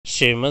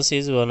Sheamus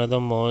is one of the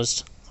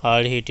most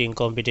hard-hitting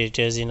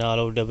competitors in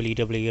all of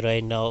WWE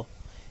right now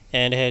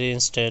and has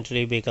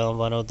instantly become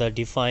one of the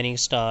defining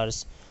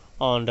stars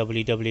on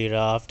WWE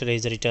after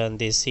his return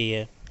this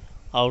year.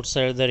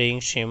 Outside the ring,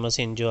 Sheamus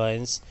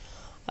enjoys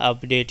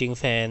updating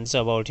fans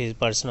about his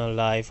personal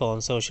life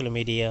on social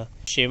media.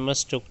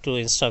 Sheamus took to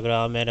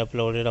Instagram and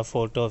uploaded a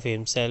photo of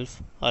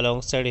himself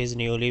alongside his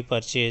newly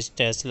purchased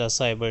Tesla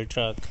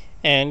Cybertruck.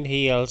 And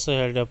he also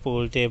held a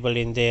pool table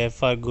in there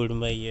for good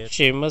measure.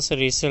 Sheamus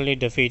recently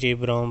defeated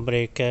Braun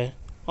Breaker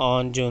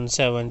on June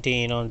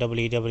 17 on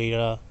WWE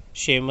Raw.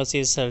 Sheamus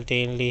is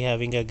certainly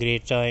having a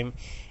great time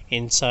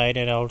inside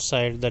and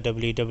outside the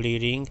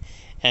WWE ring,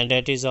 and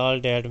that is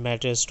all that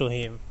matters to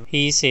him.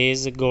 He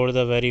says got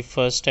the very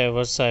first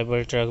ever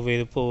Cybertruck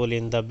with pool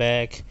in the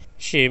back.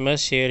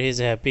 Sheamus shared his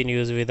happy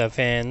news with the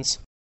fans.